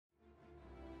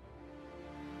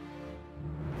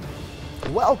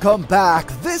Welcome back.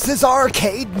 This is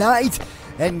Arcade Night.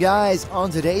 And guys,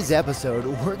 on today's episode,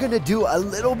 we're going to do a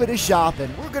little bit of shopping.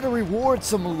 We're going to reward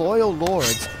some loyal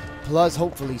lords. Plus,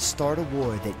 hopefully, start a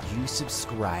war that you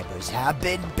subscribers have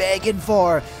been begging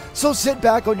for. So sit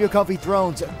back on your comfy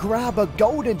thrones, grab a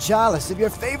golden chalice of your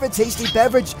favorite tasty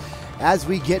beverage as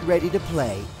we get ready to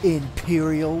play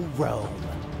Imperial Rome.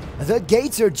 The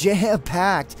gates are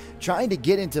jam-packed, trying to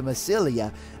get into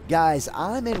Massilia. Guys,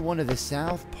 I'm in one of the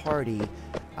South Party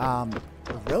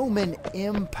Roman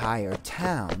Empire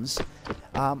towns,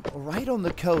 right on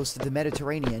the coast of the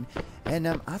Mediterranean, and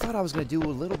I thought I was going to do a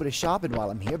little bit of shopping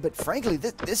while I'm here, but frankly,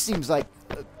 this seems like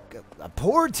a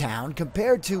poor town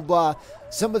compared to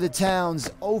some of the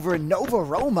towns over in Nova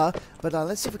Roma, but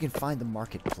let's see if we can find the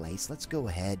marketplace. Let's go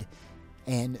ahead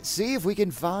and see if we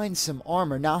can find some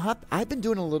armor. Now, I've been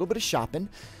doing a little bit of shopping,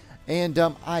 and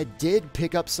I did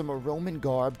pick up some Roman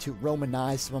garb to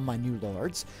Romanize some of my new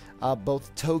lords,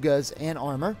 both togas and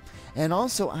armor. And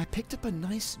also, I picked up a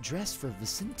nice dress for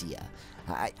Vicentia.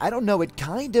 I don't know, it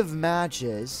kind of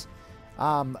matches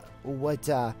what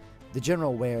the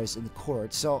general wears in the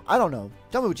court. So, I don't know.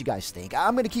 Tell me what you guys think.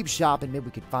 I'm going to keep shopping. Maybe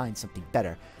we could find something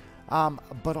better.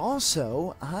 But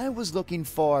also, I was looking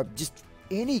for just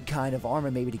any kind of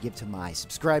armor maybe to give to my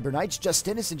subscriber knights,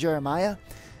 Justinus and Jeremiah.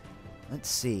 Let's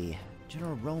see.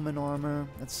 General Roman armor.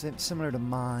 That's similar to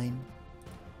mine.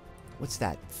 What's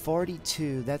that?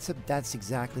 42. That's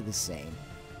exactly the same.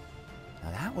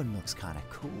 Now that one looks kind of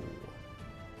cool.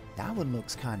 That one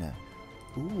looks kind of...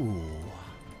 Ooh.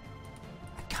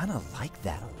 I kind of like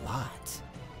that a lot.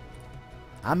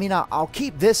 I mean, I'll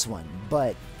keep this one,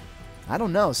 but I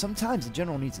don't know. Sometimes the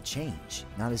general needs a change.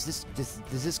 Now, does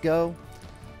this go?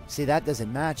 See, that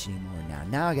doesn't match anymore now.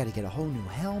 Now I got to get a whole new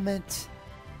helmet.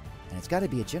 And it's got to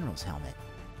be a general's helmet.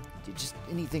 Just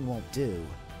anything won't do.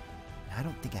 I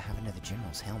don't think I have another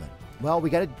general's helmet. Well, we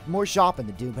got more shopping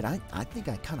to do, but I think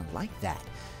I kind of like that.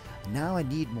 Now I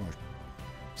need more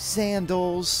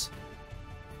sandals.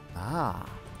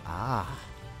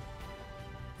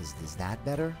 Is that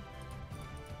better?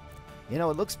 You know,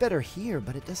 it looks better here,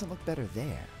 but it doesn't look better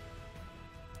there.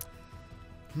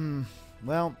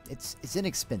 Well, it's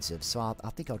inexpensive, so I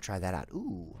think I'll try that out.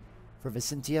 Ooh, for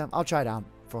Vicentia, I'll try it out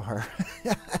for her.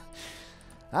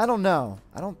 I don't know.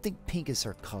 I don't think pink is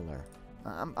her color.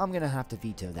 I'm going to have to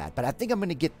veto that. But I think I'm going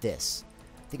to get this.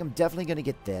 I think I'm definitely going to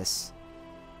get this.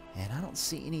 And I don't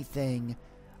see anything.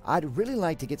 I'd really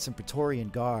like to get some Praetorian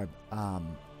garb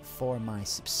for my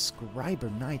subscriber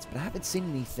knights. But I haven't seen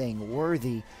anything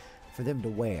worthy for them to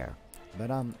wear.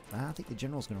 But I think the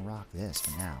general's going to rock this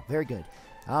for now. Very good.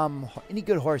 Any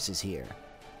good horses here?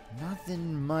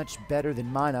 Nothing much better than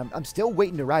mine. I'm still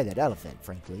waiting to ride that elephant,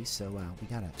 frankly. So we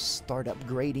got to start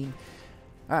upgrading.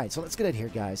 Alright, so let's get it here,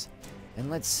 guys. And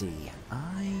let's see.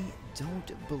 I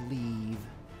don't believe...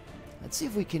 Let's see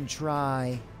if we can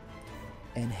try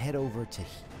and head over to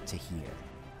here.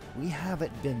 We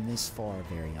haven't been this far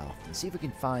very often. See if we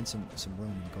can find some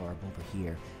Roman garb over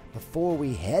here before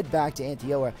we head back to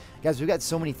Antioch. Guys, we've got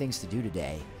so many things to do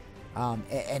today.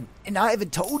 And I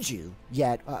haven't told you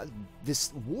yet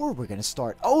this war we're going to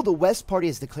start. Oh, the West Party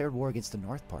has declared war against the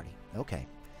North Party. Okay.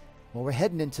 Well, we're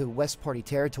heading into West Party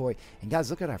territory. And guys,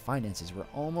 look at our finances. We're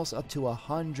almost up to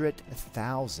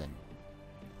 100,000.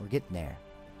 We're getting there.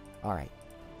 All right.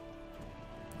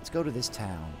 Let's go to this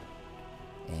town.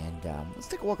 And let's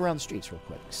take a walk around the streets real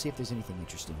quick. See if there's anything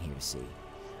interesting here to see.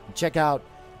 And check out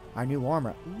our new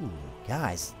armor. Ooh,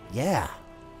 guys. Yeah.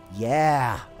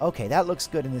 Yeah. Okay, that looks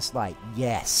good in this light.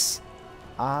 Yes.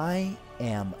 I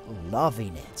am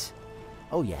loving it.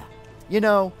 Oh, yeah. You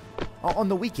know, on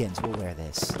the weekends we'll wear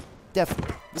this.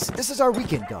 Definitely. This is our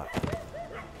weekend garb.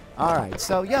 Alright,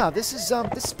 so yeah, this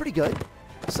is pretty good.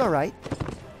 It's alright.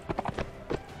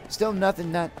 Still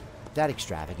nothing that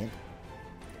extravagant.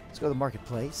 Let's go to the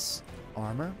marketplace.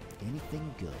 Armor.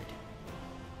 Anything good?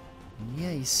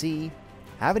 Yeah, you see,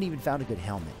 I haven't even found a good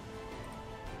helmet.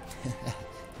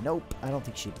 Nope, I don't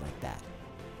think she'd like that.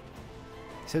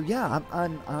 So yeah,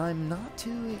 I'm not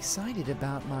too excited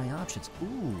about my options.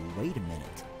 Ooh, wait a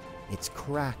minute. It's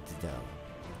cracked though.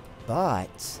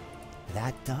 But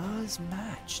that does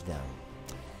match though.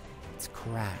 It's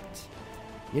cracked.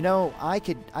 You know, I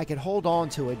could hold on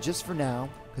to it just for now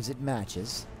because it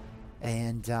matches.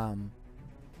 And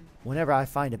whenever I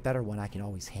find a better one, I can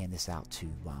always hand this out to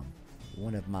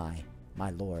one of my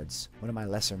lords, one of my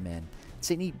lesser men.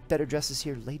 See any better dresses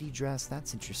here? Lady dress,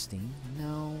 that's interesting.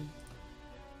 No.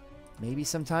 Maybe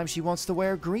sometimes she wants to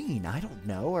wear green. I don't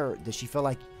know. Or does she feel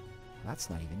like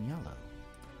that's not even yellow?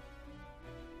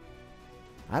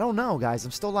 I don't know, guys.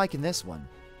 I'm still liking this one.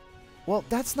 Well,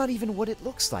 that's not even what it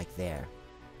looks like there.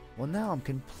 Well, now I'm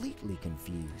completely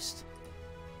confused.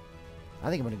 I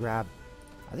think I'm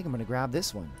gonna grab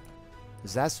this one,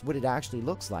 because that's what it actually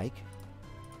looks like.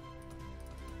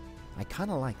 I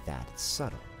kind of like that. It's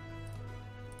subtle.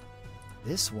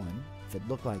 This one, if it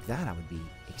looked like that, I would be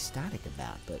ecstatic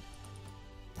about, but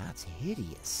that's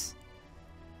hideous.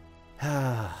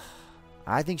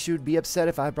 I think she would be upset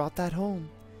if I brought that home.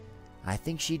 I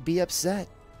think she'd be upset.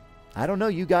 I don't know.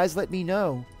 You guys let me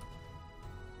know.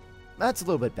 That's a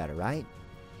little bit better, right?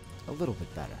 A little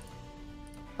bit better.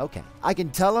 Okay. I can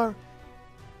tell her.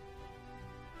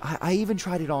 I even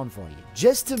tried it on for you.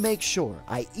 Just to make sure.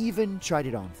 I even tried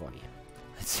it on for you.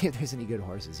 Let's see if there's any good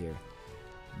horses here.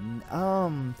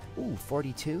 Ooh,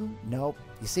 42? Nope.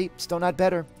 You see, still not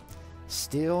better.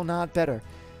 Still not better.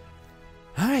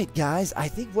 Alright, guys, I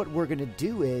think what we're going to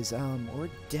do is, we're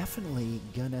definitely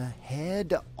going to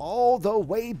head all the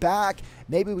way back.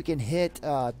 Maybe we can hit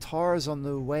Tars on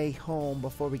the way home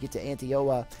before we get to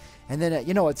Antioa. And then,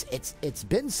 you know, it's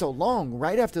been so long.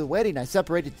 Right after the wedding, I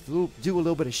separated to do a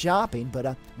little bit of shopping.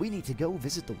 But we need to go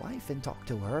visit the wife and talk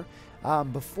to her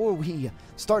before we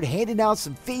start handing out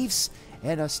some fiefs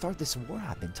and start this war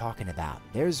I've been talking about.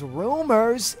 There's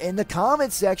rumors in the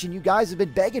comment section. You guys have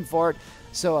been begging for it.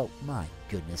 So, my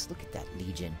goodness, look at that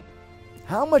legion.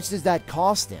 How much does that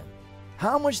cost them?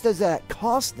 How much does that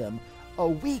cost them a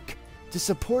week to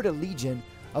support a legion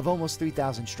of almost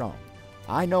 3,000 strong?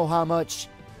 I know how much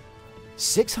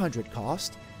 600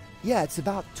 cost. Yeah, it's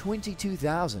about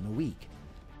 22,000 a week.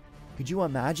 Could you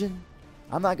imagine?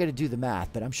 I'm not going to do the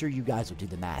math, but I'm sure you guys will do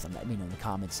the math. Let me know in the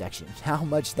comment section how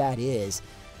much that is.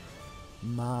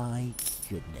 My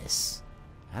goodness.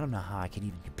 I don't know how I can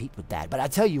even compete with that. But I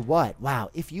tell you what, wow,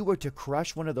 if you were to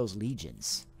crush one of those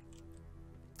legions,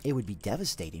 it would be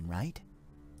devastating, right?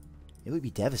 It would be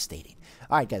devastating.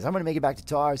 All right, guys, I'm going to make it back to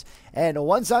Tars. And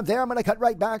once I'm there, I'm going to cut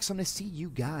right back. So I'm going to see you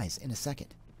guys in a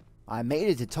second. I made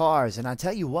it to Tars, and I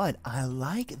tell you what, I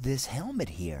like this helmet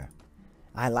here.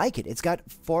 I like it. It's got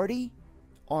 40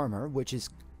 armor, which is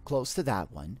close to that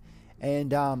one.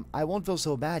 And I won't feel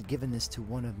so bad giving this to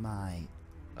one of my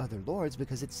other lords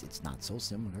because it's not so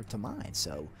similar to mine.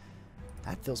 So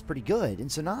that feels pretty good.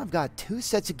 And so now I've got 2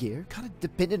 sets of gear, kind of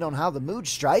depending on how the mood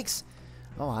strikes.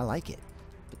 Oh, I like it.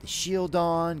 Put the shield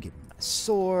on, give me my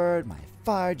sword, my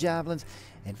fire javelins.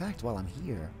 In fact, while I'm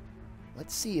here,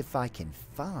 let's see if I can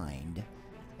find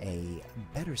a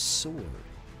better sword.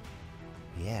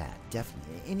 Yeah,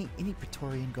 definitely. Any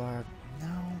Praetorian garb?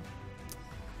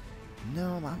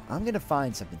 No, I'm going to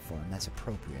find something for him that's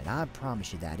appropriate. I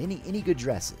promise you that. Any good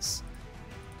dresses?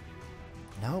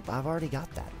 Nope, I've already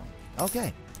got that one.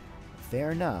 Okay,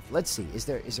 fair enough. Let's see. Is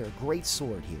there a great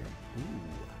sword here?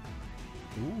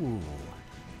 Ooh.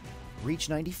 Reach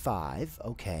 95.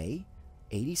 Okay.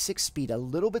 86 speed. A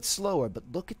little bit slower, but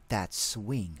look at that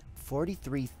swing.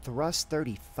 43 thrust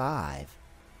 35.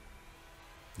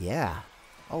 Yeah.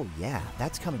 Oh, yeah.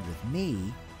 That's coming with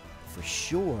me for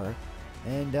sure.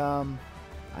 And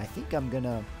I think I'm going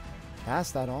to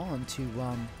pass that on to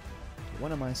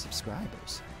one of my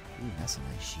subscribers. Ooh, that's a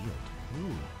nice shield.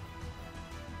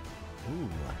 Ooh,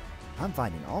 I'm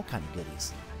finding all kind of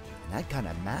goodies. And that kind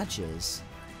of matches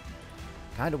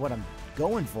kind of what I'm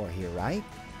going for here, right?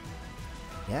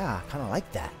 Yeah, kind of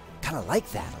like that. Kind of like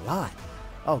that a lot.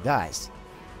 Oh, guys,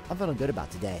 I'm feeling good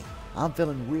about today. I'm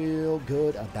feeling real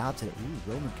good about today.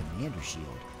 Ooh, Roman Commander Shield.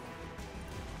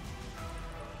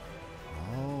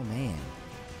 Oh, man.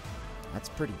 That's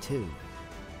pretty, too.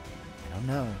 I don't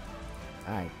know.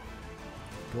 Alright.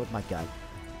 Go with my gut.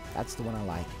 That's the one I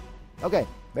like. Okay,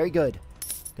 very good.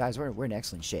 Guys, we're in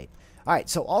excellent shape. Alright,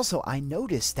 so also, I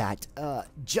noticed that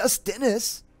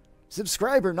Justinus,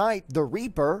 subscriber Knight, the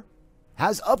Reaper,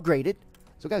 has upgraded.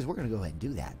 So, guys, we're going to go ahead and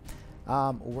do that.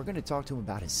 We're going to talk to him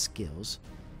about his skills.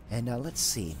 And let's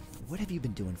see. What have you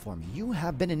been doing for me? You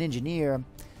have been an engineer,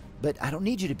 but I don't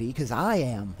need you to be because I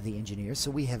am the engineer. So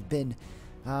we have been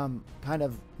kind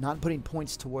of not putting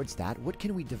points towards that. What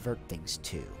can we divert things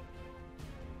to?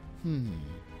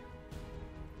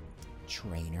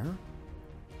 Trainer.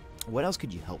 What else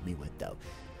could you help me with, though?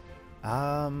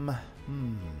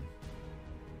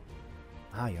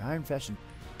 Your Iron Fist and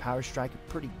Power Strike are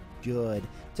pretty good.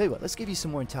 Tell you what, let's give you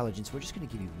some more intelligence. We're just going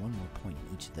to give you 1 more point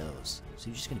in each of those. So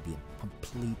you're just going to be a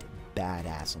complete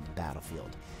badass on the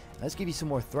battlefield. Let's give you some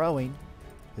more throwing.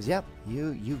 Because, yep,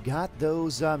 you got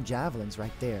those javelins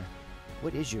right there.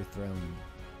 What is your throwing?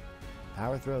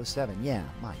 Power throw 7. Yeah,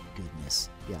 my goodness.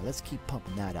 Yeah, let's keep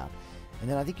pumping that up. And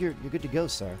then I think you're good to go,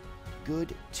 sir.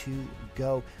 Good to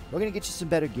go. We're going to get you some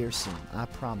better gear soon. I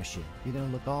promise you. You're going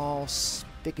to look all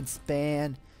spick and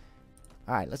span.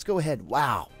 All right, let's go ahead.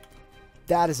 Wow.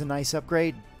 That is a nice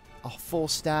upgrade. a full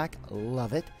stack.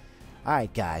 Love it. All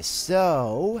right, guys.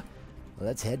 So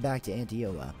let's head back to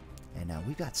Antioch. And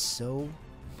we've got so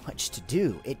much to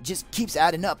do. It just keeps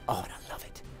adding up. Oh, and I love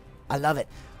it. I love it.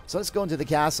 So let's go into the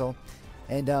castle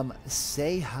and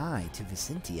say hi to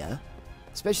Vicentia.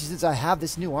 Especially since I have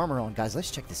this new armor on, guys.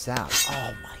 Let's check this out.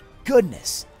 Oh, my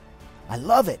goodness. I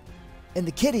love it. And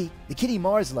the kitty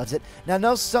Mars loves it. Now, I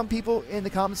know some people in the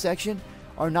comment section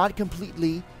are not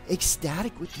completely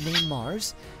ecstatic with the name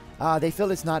Mars. They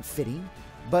feel it's not fitting.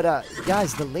 But,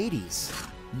 guys, the ladies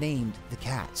named the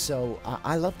cat. So,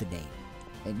 I love the name.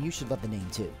 And you should love the name,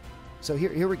 too. So,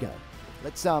 here we go.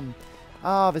 Let's,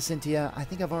 Vicentia, I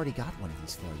think I've already got one of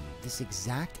these for you. This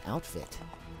exact outfit.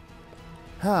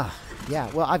 Yeah,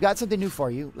 well, I've got something new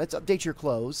for you. Let's update your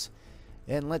clothes.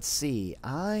 And let's see.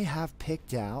 I have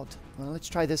picked out... Well, let's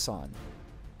try this on.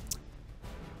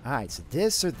 Alright, so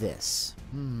this or this.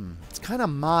 It's kind of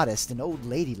modest and old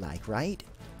lady-like, right?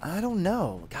 I don't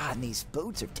know. God, and these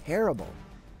boots are terrible.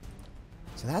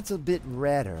 So that's a bit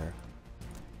redder.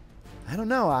 I don't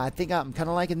know. I think I'm kind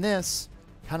of liking this.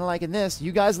 Kind of liking this.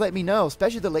 You guys let me know.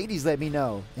 Especially the ladies let me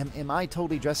know. Am I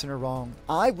totally dressing her wrong?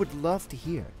 I would love to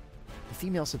hear. The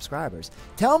female subscribers,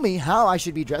 tell me how I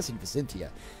should be dressing Vicentia.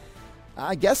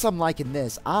 I guess I'm liking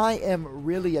this. I am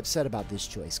really upset about this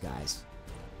choice, guys.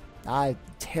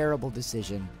 Terrible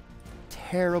decision.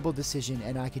 Terrible decision,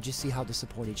 and I could just see how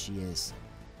disappointed she is.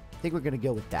 I think we're going to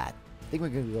go with that.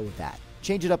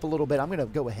 Change it up a little bit. I'm going to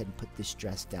go ahead and put this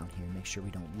dress down here and make sure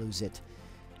we don't lose it.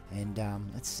 And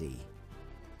let's see.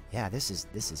 Yeah, this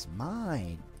is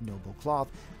my noble cloth.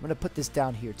 I'm going to put this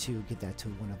down here, too. Get that to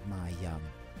one of my...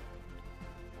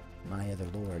 my other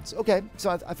lords. Okay,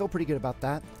 so I feel pretty good about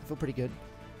that. I feel pretty good.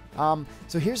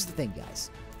 So here's the thing,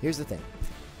 guys. Here's the thing.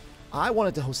 I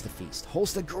wanted to host a feast.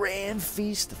 Host a grand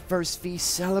feast. The first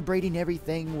feast celebrating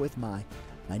everything with my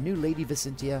new lady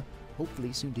Vicentia.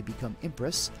 Hopefully soon to become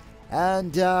empress.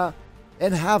 And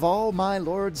have all my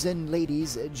lords and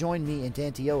ladies join me in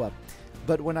Antioch.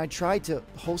 But when I tried to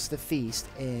host the feast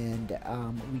and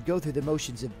we go through the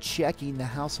motions of checking the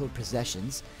household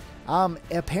possessions,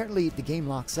 apparently the game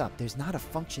locks up. There's not a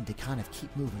function to kind of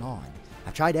keep moving on.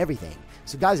 I've tried everything.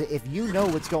 So guys, if you know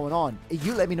what's going on,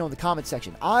 you let me know in the comment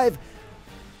section. I've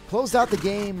closed out the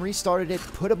game, restarted it,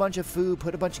 put a bunch of food,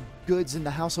 put a bunch of goods in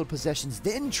the household possessions,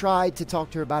 then tried to talk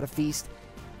to her about a feast,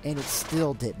 and it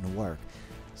still didn't work.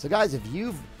 So guys, if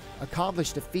you've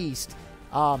accomplished a feast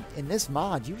in this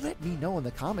mod, you let me know in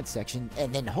the comment section,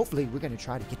 and then hopefully we're going to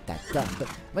try to get that done. But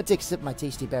I'm going to take a sip of my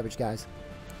tasty beverage, guys.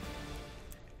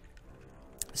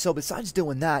 So besides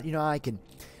doing that, you know, I can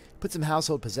put some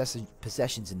household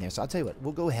possessions in there. So I'll tell you what,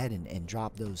 we'll go ahead and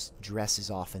drop those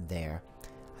dresses off in there.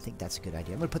 I think that's a good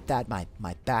idea. I'm going to put that, my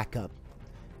backup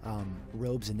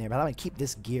robes in there. But I'm going to keep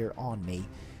this gear on me.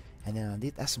 And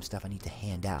then that's some stuff I need to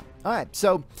hand out. All right,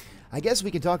 so I guess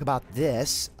we can talk about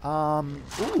this.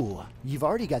 Ooh, you've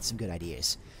already got some good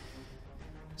ideas.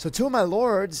 So two of my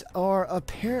lords are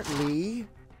apparently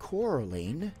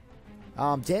quarreling.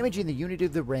 Damaging the unity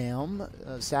of the realm,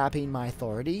 sapping my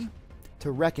authority, to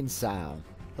reconcile.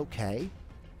 Okay.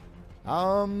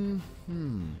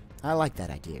 I like that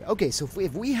idea. Okay, so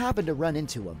if we happen to run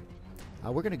into them,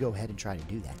 we're going to go ahead and try to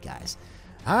do that, guys.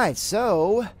 Alright,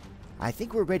 so I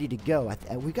think we're ready to go.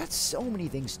 We've got so many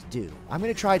things to do. I'm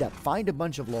going to try to find a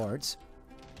bunch of lords,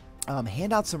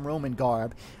 hand out some Roman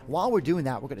garb. While we're doing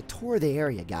that, we're going to tour the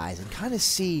area, guys, and kind of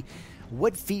see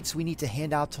what feats we need to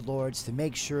hand out to lords to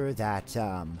make sure that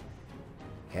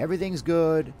everything's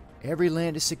good, every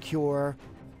land is secure.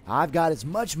 I've got as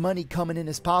much money coming in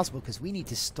as possible because we need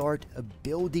to start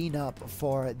building up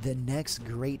for the next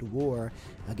great war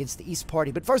against the East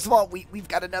Party. But first of all, we've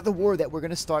got another war that we're going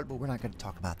to start, but we're not going to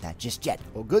talk about that just yet.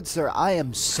 Well, good sir, I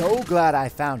am so glad I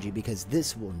found you because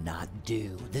this will not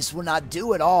do. This will not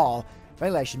do at all.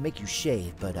 Frankly, I should make you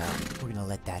shave, but we're going to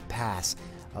let that pass.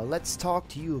 Let's talk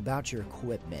to you about your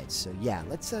equipment. So yeah,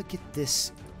 let's get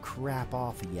this crap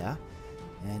off of you.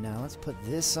 And let's put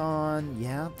this on.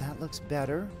 Yeah, that looks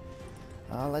better.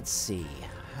 Let's see.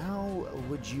 How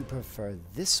would you prefer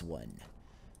this one?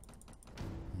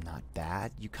 Not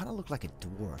bad. You kind of look like a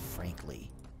dwarf,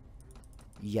 frankly.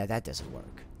 Yeah, that doesn't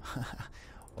work.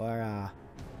 Or,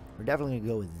 we're definitely going to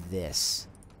go with this.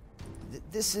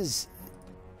 This is...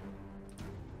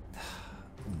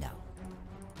 No.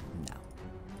 No.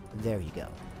 There you go.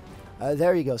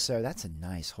 There you go, sir. That's a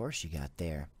nice horse you got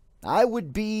there. I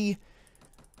would be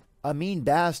a mean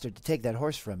bastard to take that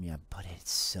horse from you, but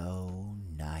it's so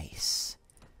nice.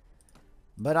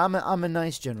 But I'm a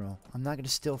nice general. I'm not going to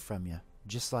steal from you,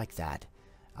 just like that.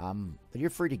 But you're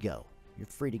free to go. You're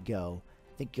free to go.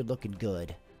 I think you're looking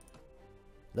good.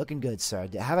 Looking good, sir.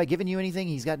 Have I given you anything?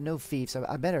 He's got no fiefs.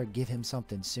 I better give him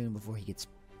something soon before he gets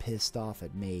pissed off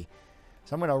at me.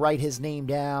 So I'm going to write his name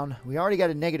down. We already got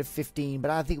a negative 15,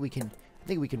 but I think we can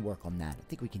work on that. I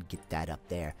think we can get that up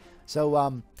there.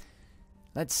 So,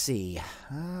 let's see.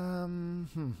 Of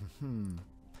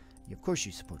course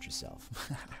you support yourself.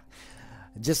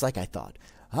 Just like I thought.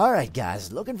 Alright,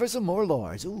 guys. Looking for some more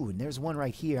lords. Ooh, and there's one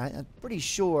right here. I'm pretty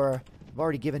sure I've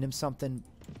already given him something.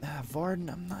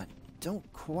 Varden,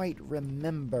 don't quite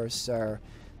remember, sir.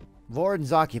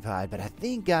 Varden's occupied, but I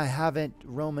think I haven't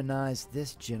Romanized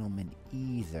this gentleman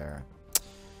either.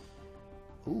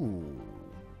 Ooh,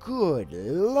 good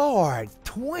lord.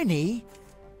 20?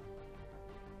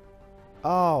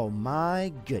 Oh,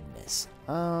 my goodness.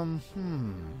 I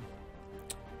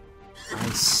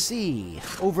see.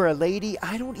 Over a lady?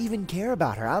 I don't even care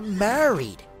about her. I'm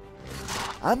married.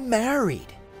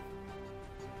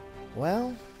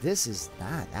 Well, this is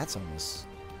not. That's almost...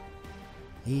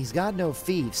 He's got no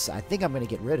fiefs. I think I'm going to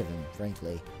get rid of him,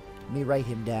 frankly. Let me write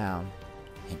him down.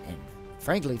 And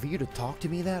frankly, for you to talk to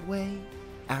me that way,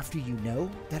 after you know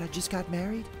that I just got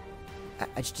married,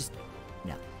 I just...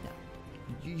 No.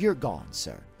 You're gone,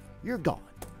 sir. You're gone.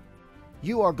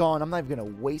 You are gone. I'm not even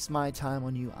going to waste my time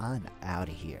on you. I'm out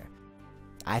of here.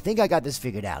 I think I got this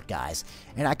figured out, guys.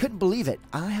 And I couldn't believe it.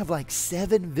 I have like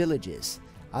 7 villages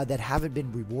that haven't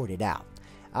been rewarded out.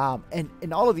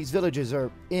 And all of these villages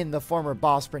are in the former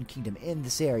Bosporan Kingdom in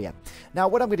this area. Now,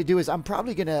 what I'm going to do is I'm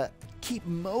probably going to keep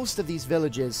most of these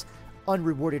villages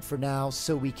unrewarded for now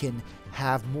so we can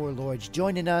have more lords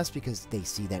joining us because they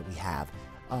see that we have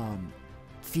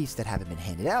fiefs that haven't been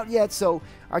handed out yet, so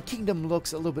our kingdom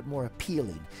looks a little bit more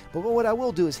appealing. But what I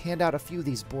will do is hand out a few of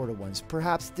these border ones.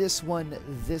 Perhaps this one,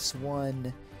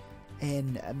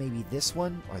 and maybe this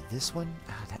one, or this one.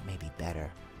 That may be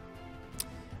better.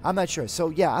 I'm not sure. So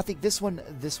yeah, I think this one,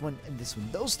 and this one.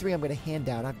 Those 3 I'm going to hand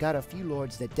out. I've got a few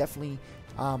lords that definitely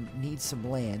need some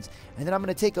lands. And then I'm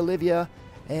going to take Olivia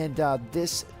and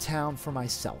this town for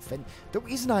myself. And the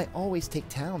reason I always take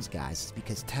towns, guys, is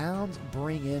because towns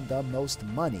bring in the most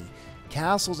money.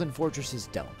 Castles and fortresses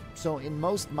don't. So in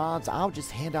most mods, I'll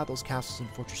just hand out those castles and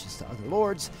fortresses to other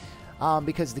lords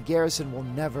because the garrison will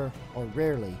never or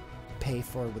rarely pay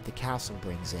for what the castle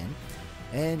brings in.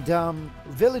 And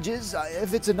villages,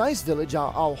 if it's a nice village,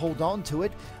 I'll hold on to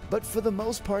it. But for the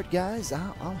most part, guys,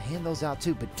 I'll hand those out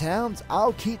too. But towns,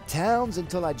 I'll keep towns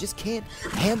until I just can't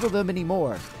handle them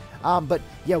anymore. But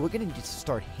yeah, we're going to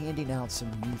start handing out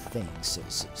some new things,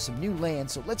 some new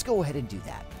land. So let's go ahead and do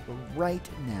that right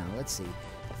now. Let's see.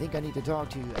 I think I need to talk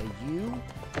to you.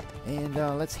 And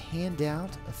let's hand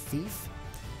out a fief.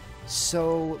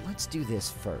 So let's do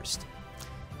this first.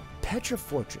 Petra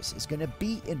Fortress is going to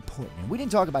be important. And we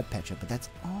didn't talk about Petra, but that's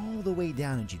all the way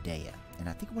down in Judea. And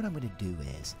I think what I'm going to do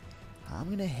is I'm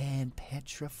going to hand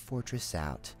Petra Fortress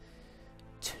out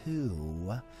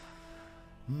to...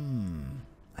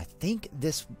 I think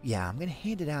this... Yeah, I'm going to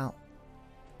hand it out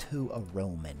to a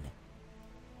Roman.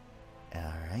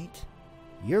 Alright.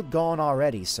 You're gone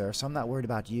already, sir, so I'm not worried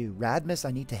about you. Radmus,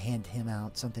 I need to hand him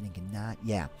out something he cannot...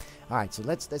 Yeah. Alright, so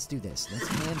let's do this. Let's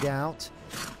hand out...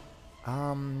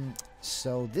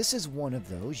 So this is one of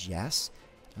those, yes.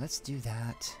 Let's do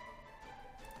that.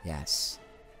 Yes.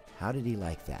 How did he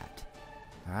like that?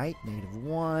 Alright,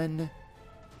 -1.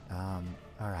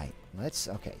 Alright,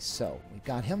 okay, so we've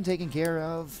got him taken care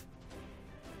of.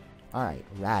 Alright,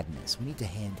 Radmus. We need to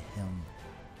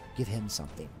give him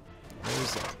something. Where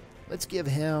is it? Let's give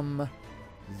him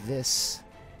this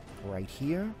right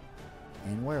here.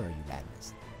 And where are you,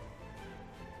 Radmus?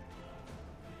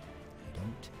 I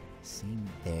don't...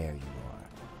 There you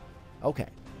are. Okay.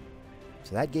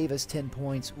 So that gave us 10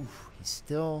 points. Oof, he's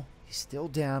still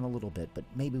down a little bit, but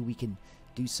maybe we can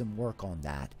do some work on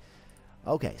that.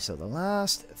 Okay, so the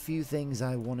last few things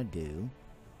I want to do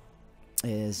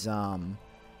is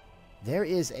there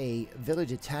is a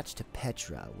village attached to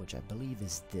Petra, which I believe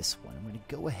is this one. I'm going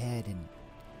to go ahead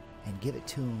and give it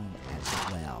to him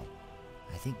as well.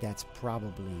 I think that's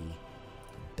probably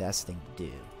the best thing to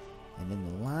do. And then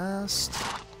the last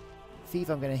fief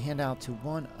I'm going to hand out to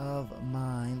one of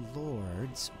my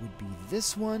lords would be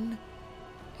this one,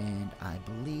 and I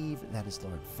believe that is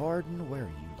Lord Varden. Where are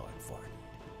you, Lord Varden?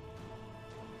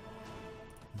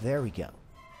 There we go.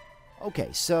 Okay,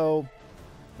 so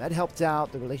that helped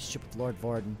out the relationship with Lord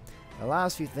Varden. The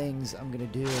last few things I'm going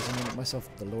to do is I'm going to get myself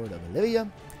the Lord of Olivia,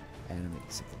 and I'm going to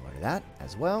accept the Lord of that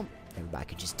as well. Everybody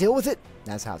can just deal with it.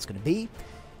 That's how it's going to be.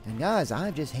 And guys,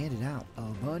 I've just handed out a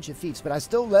bunch of fiefs, but I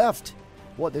still left...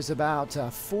 What, there's about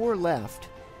 4 left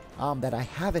that I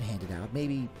haven't handed out.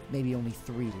 Maybe only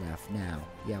 3 left now.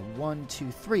 Yeah, 1,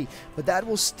 2, 3. But that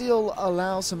will still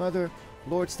allow some other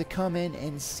lords to come in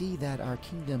and see that our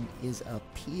kingdom is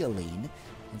appealing.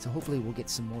 And so hopefully we'll get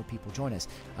some more people join us.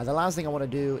 The last thing I want to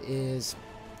do is,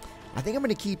 I think I'm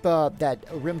going to keep that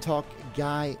Rim Talk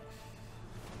guy.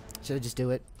 Should I just do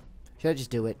it? Should I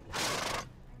just do it?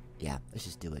 Yeah, let's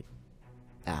just do it.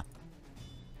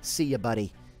 See ya,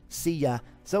 buddy. See ya.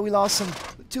 So we lost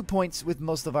 2 points with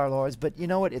most of our lords, but you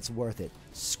know what? It's worth it.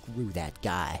 Screw that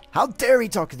guy. How dare he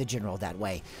talk to the general that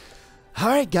way?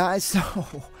 Alright, guys, so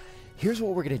here's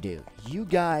what we're going to do. You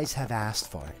guys have asked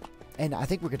for it, and I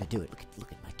think we're going to do it.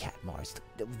 Look at my cat, Mars.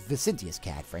 Vicentia's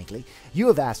cat, frankly. You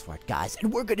have asked for it, guys,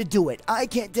 and we're going to do it. I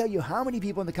can't tell you how many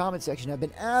people in the comment section have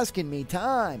been asking me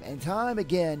time and time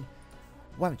again,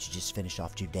 why don't you just finish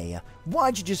off Judea? Why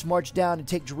don't you just march down and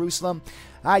take Jerusalem?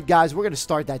 Alright, guys, we're going to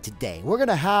start that today. We're going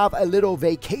to have a little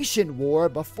vacation war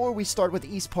before we start with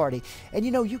the East Party. And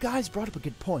you know, you guys brought up a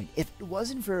good point. If it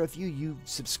wasn't for a few you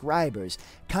subscribers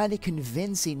kind of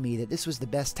convincing me that this was the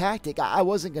best tactic, I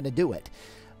wasn't going to do it.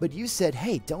 But you said,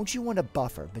 hey, don't you want a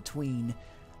buffer between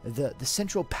the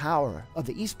central power of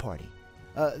the East Party?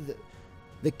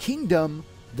 The kingdom,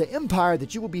 the empire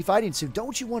that you will be fighting soon,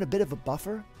 don't you want a bit of a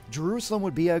buffer? Jerusalem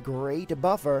would be a great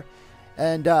buffer,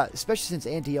 and especially since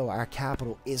Antioch, our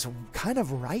capital, is kind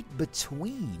of right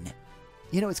between.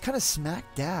 You know, it's kind of smack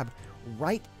dab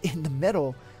right in the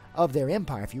middle of their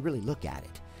empire, if you really look at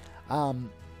it.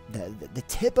 The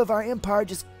tip of our empire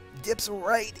just dips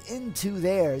right into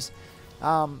theirs.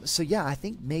 So yeah, I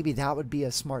think maybe that would be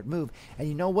a smart move. And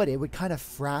you know what? It would kind of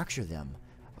fracture them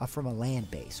from a land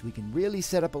base. We can really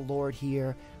set up a lord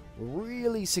here,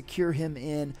 really secure him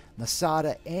in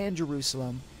Masada and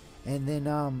Jerusalem, and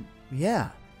then yeah,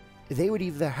 they would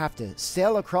either have to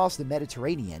sail across the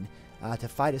Mediterranean to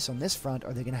fight us on this front,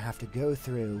 or they're going to have to go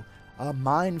through a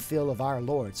minefield of our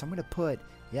lords. So I'm going to put,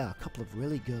 yeah, a couple of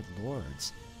really good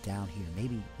lords down here.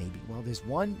 Maybe, well, there's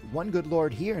one good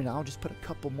lord here, and I'll just put a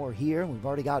couple more here, and we've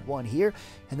already got one here,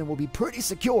 and then we'll be pretty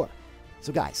secure.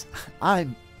 So guys,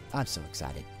 I'm so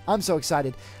excited. I'm so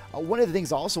excited. One of the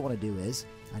things I also want to do is,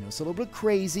 I know it's a little bit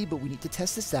crazy, but we need to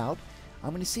test this out. I'm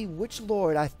going to see which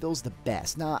lord I feel's the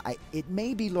best. Now, it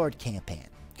may be Lord Campan,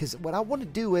 because what I want to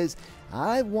do is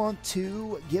I want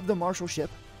to give the marshalship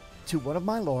to one of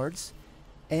my lords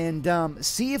and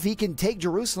see if he can take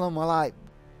Jerusalem while I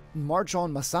march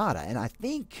on Masada. And I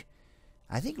think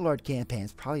Lord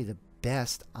Campan's probably the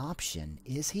best option.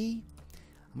 Is he?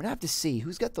 I'm going to have to see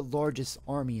who's got the largest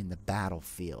army in the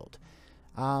battlefield.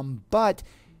 But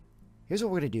here's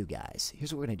what we're going to do, guys.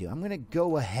 Here's what we're going to do. I'm going to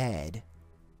go ahead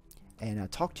and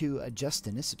talk to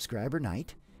Justin, a subscriber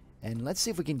knight, and let's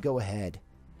see if we can go ahead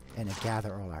and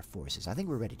gather all our forces. I think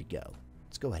we're ready to go.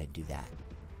 Let's go ahead and do that.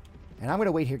 And I'm going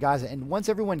to wait here, guys, and once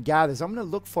everyone gathers, I'm going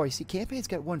to look for, you see, Campaign's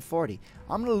got 140.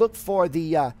 I'm going to look for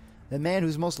the man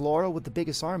who's most loyal with the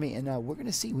biggest army, and we're going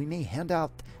to see. We may hand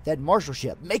out that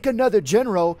marshalship, make another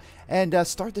general, and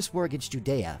start this war against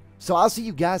Judea. So I'll see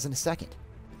you guys in a second.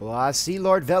 Well, I see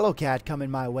Lord Velocat coming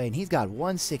my way, and he's got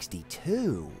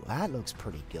 162. That looks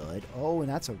pretty good. Oh, and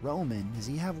that's a Roman. Does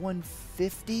he have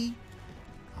 150?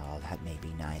 Oh, that may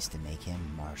be nice to make him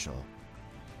marshal.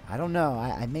 I don't know.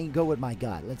 I may go with my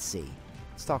gut. Let's see.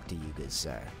 Let's talk to you, good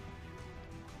sir.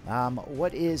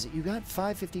 What is... You got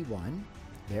 551.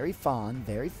 Very fond.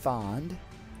 Very fond.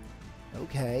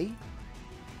 Okay.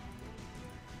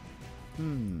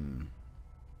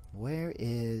 Where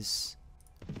is...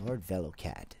 Lord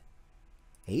Velocat?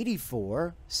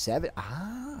 84, 7.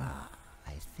 I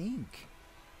think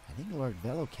Lord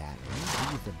Velocat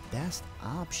may be the best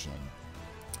option.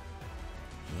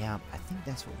 Yeah, I think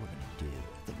that's what we're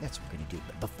gonna do.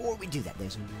 But before we do that,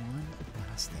 there's one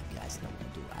last thing, guys, that I'm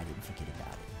gonna do. I didn't forget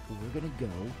about it. We're gonna go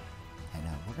and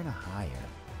we're gonna hire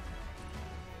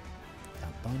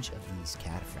a bunch of these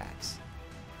cataphracts.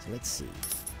 So let's see,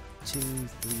 2,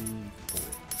 3, 4.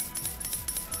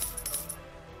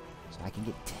 I can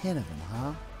get 10 of them,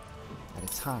 huh? At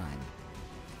a time.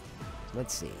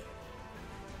 Let's see.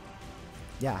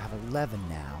 Yeah, I have 11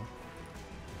 now.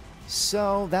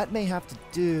 So, that may have to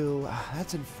do...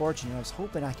 that's unfortunate. I was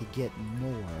hoping I could get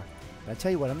more. But I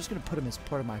tell you what, I'm just going to put them as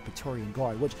part of my Praetorian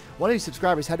Guard, which one of these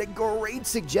subscribers had a great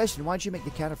suggestion. Why don't you make the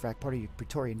Cataphract part of your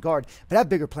Praetorian Guard? But I have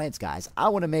bigger plans, guys. I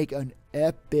want to make an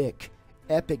epic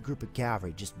group of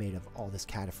cavalry just made of all this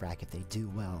Cataphract if they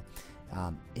do well.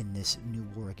 In this new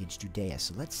war against Judea.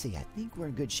 So let's see. I think we're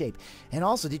in good shape. And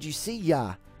also, did you see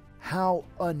how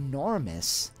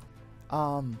enormous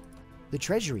the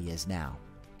treasury is now?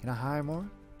 Can I hire more?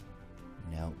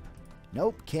 Nope.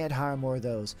 Nope, can't hire more of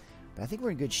those. But I think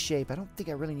we're in good shape. I don't think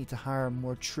I really need to hire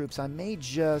more troops. I may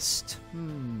just...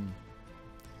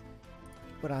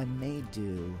 What I may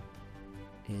do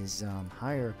is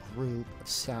hire a group of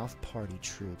South Party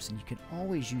troops. And you can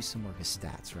always use some more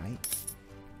stats, right?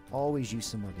 Always use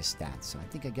some more stats. So I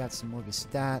think I got some more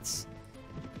stats.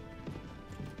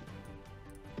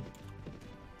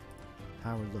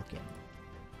 How we're looking.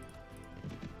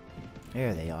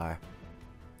 There they are.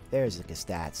 There's the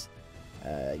stats.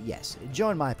 Yes,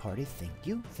 join my party. Thank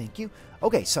you, thank you.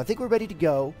 Okay, so I think we're ready to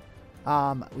go.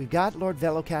 We've got Lord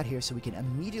Velocat here, so we can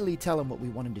immediately tell him what we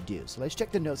want him to do. So let's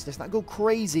check the notes. Let's not go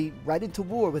crazy right into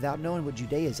war without knowing what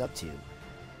Judea is up to.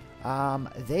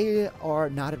 They are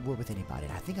not at war with anybody.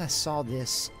 And I think I saw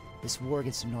this war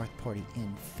against the North Party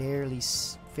in fairly...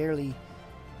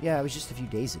 Yeah, it was just a few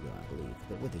days ago, I believe.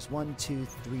 But what, there's 1, 2,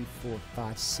 3, 4,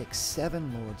 5, 6,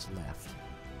 7 lords left.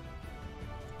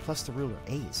 Plus the ruler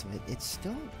 8, so it's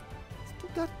still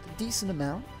got a decent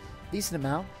amount.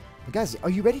 But guys,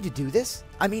 are you ready to do this?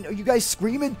 I mean, are you guys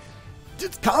screaming,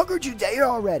 just conquer Judea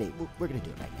already? We're going to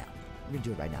do it right now. We're going to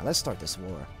do it right now. Let's start this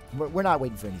war. We're not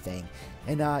waiting for anything.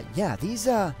 And, yeah, these,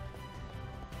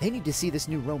 they need to see this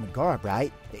new Roman garb,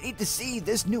 right? They need to see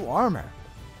this new armor.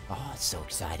 Oh, it's so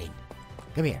exciting.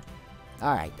 Come here.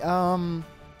 All right.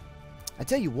 I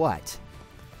tell you what.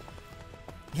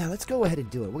 Yeah, let's go ahead and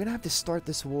do it. We're going to have to start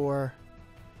this war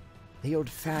the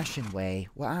old-fashioned way.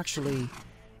 Well, actually,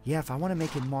 yeah, if I want to make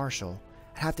him marshal,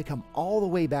 I have to come all the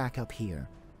way back up here.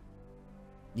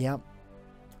 Yep.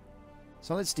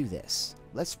 So let's do this.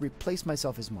 Let's replace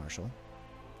myself as marshal.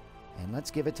 And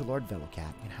let's give it to Lord Velocat.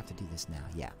 I'm going to have to do this now.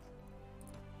 Yeah.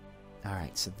 All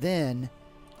right, so then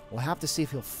we'll have to see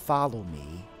if he'll follow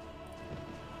me.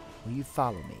 Will you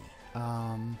follow me?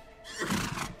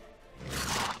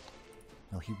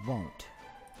 No, he won't.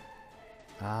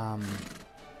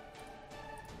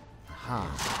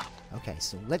 Aha. Okay,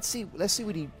 so let's see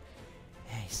what he...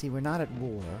 Hey, see, we're not at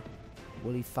war.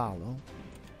 Will he follow?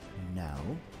 No.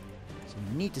 So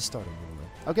we need to start a war.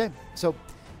 Okay, so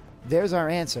there's our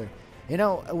answer. You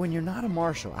know, when you're not a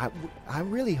marshal, I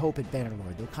really hope at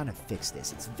Bannerlord they'll kind of fix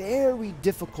this. It's very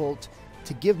difficult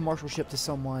to give marshalship to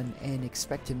someone and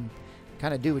expect him to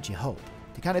kind of do what you hope.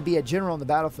 To kind of be a general on the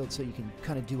battlefield so you can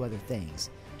kind of do other things.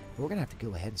 But we're going to have to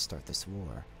go ahead and start this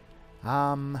war.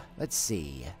 Let's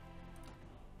see.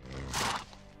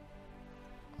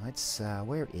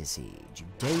 Where is he?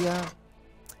 Judea?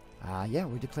 Yeah,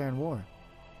 we're declaring war.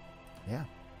 Yeah,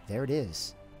 there it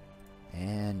is.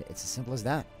 And it's as simple as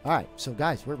that. Alright, so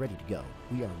guys, we're ready to go.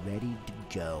 We are ready to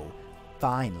go.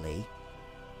 Finally.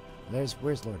 Where's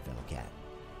Lord Velocat?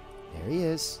 There he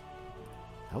is.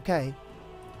 Okay.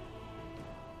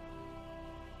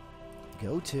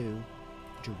 Go to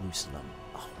Jerusalem.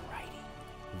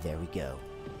 Alrighty. There we go.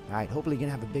 Alright, hopefully you're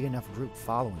going to have a big enough group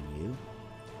following you.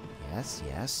 Yes,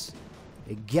 yes.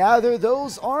 Gather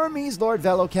those armies, Lord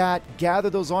Velocat. Gather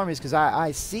those armies, because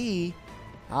I see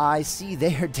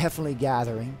they are definitely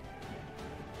gathering.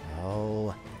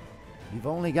 Oh, you've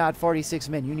only got 46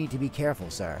 men. You need to be careful,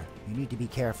 sir. You need to be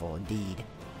careful, indeed.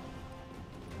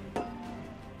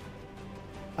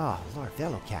 Oh, Lord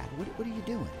Velocat, what are you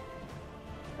doing?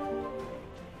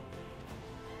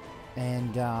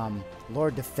 And,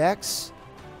 Lord Defects.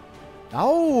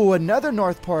 Oh, another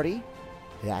North Party.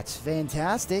 That's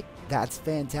fantastic. That's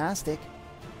fantastic.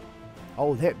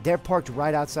 Oh, they're parked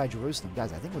right outside Jerusalem.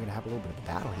 Guys, I think we're going to have a little bit of a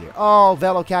battle here. Oh,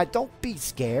 Velocat, don't be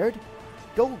scared.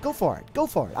 Go for it. Go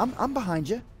for it. I'm behind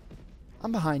you.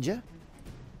 I'm behind you.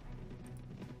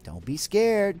 Don't be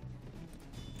scared.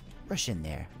 Rush in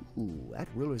there. Ooh, that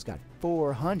ruler's got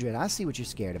 400. I see what you're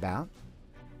scared about.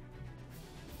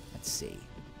 Let's see.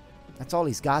 That's all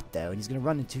he's got, though, and he's going to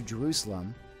run into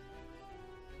Jerusalem.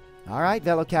 All right,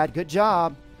 Velocat, good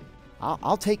job.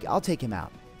 I'll take him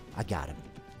out. I got him.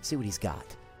 Let's see what he's got.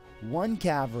 1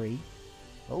 cavalry.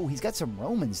 Oh, he's got some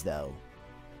Romans, though.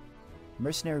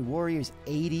 Mercenary warriors,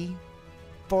 80.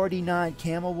 49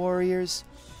 camel warriors.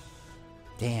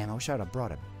 Damn, I wish I'd have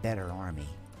brought a better army.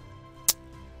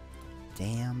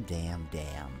 Damn, damn,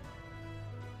 damn.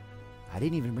 I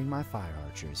didn't even bring my fire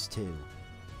archers, too.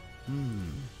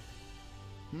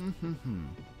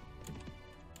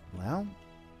 Well,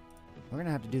 we're going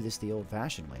to have to do this the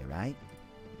old-fashioned way, right?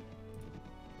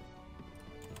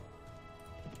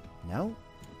 No?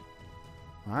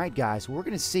 Alright, guys. We're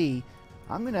going to see.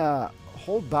 I'm going to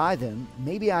hold by them.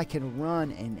 Maybe I can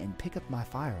run and pick up my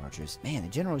fire archers. Man, the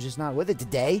general's just not with it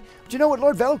today. But you know what?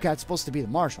 Lord Velocat's supposed to be the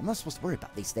marshal. I'm not supposed to worry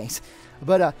about these things.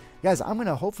 But, guys, I'm going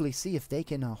to hopefully see if they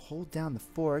can hold down the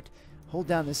fort, hold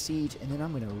down the siege, and then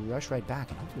I'm going to rush right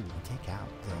back, and hopefully we can take out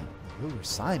the ruler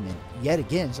Simon yet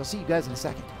again. So I'll see you guys in a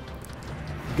second.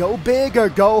 go big or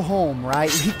go home,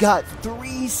 right? We've got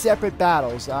 3 separate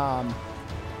battles.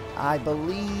 I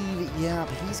believe, yeah,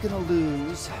 he's going to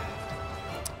lose.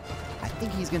 I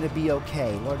think he's going to be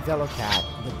okay, Lord Velocat,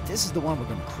 but this is the one we're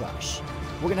going to crush.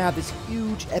 We're going to have this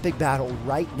huge epic battle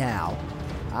right now.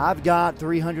 I've got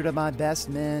 300 of my best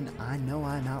men. I know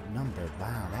I'm outnumbered.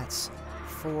 Wow, that's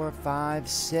 4, 5,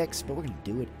 6, but we're going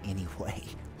to do it anyway.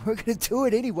 We're going to do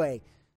it anyway.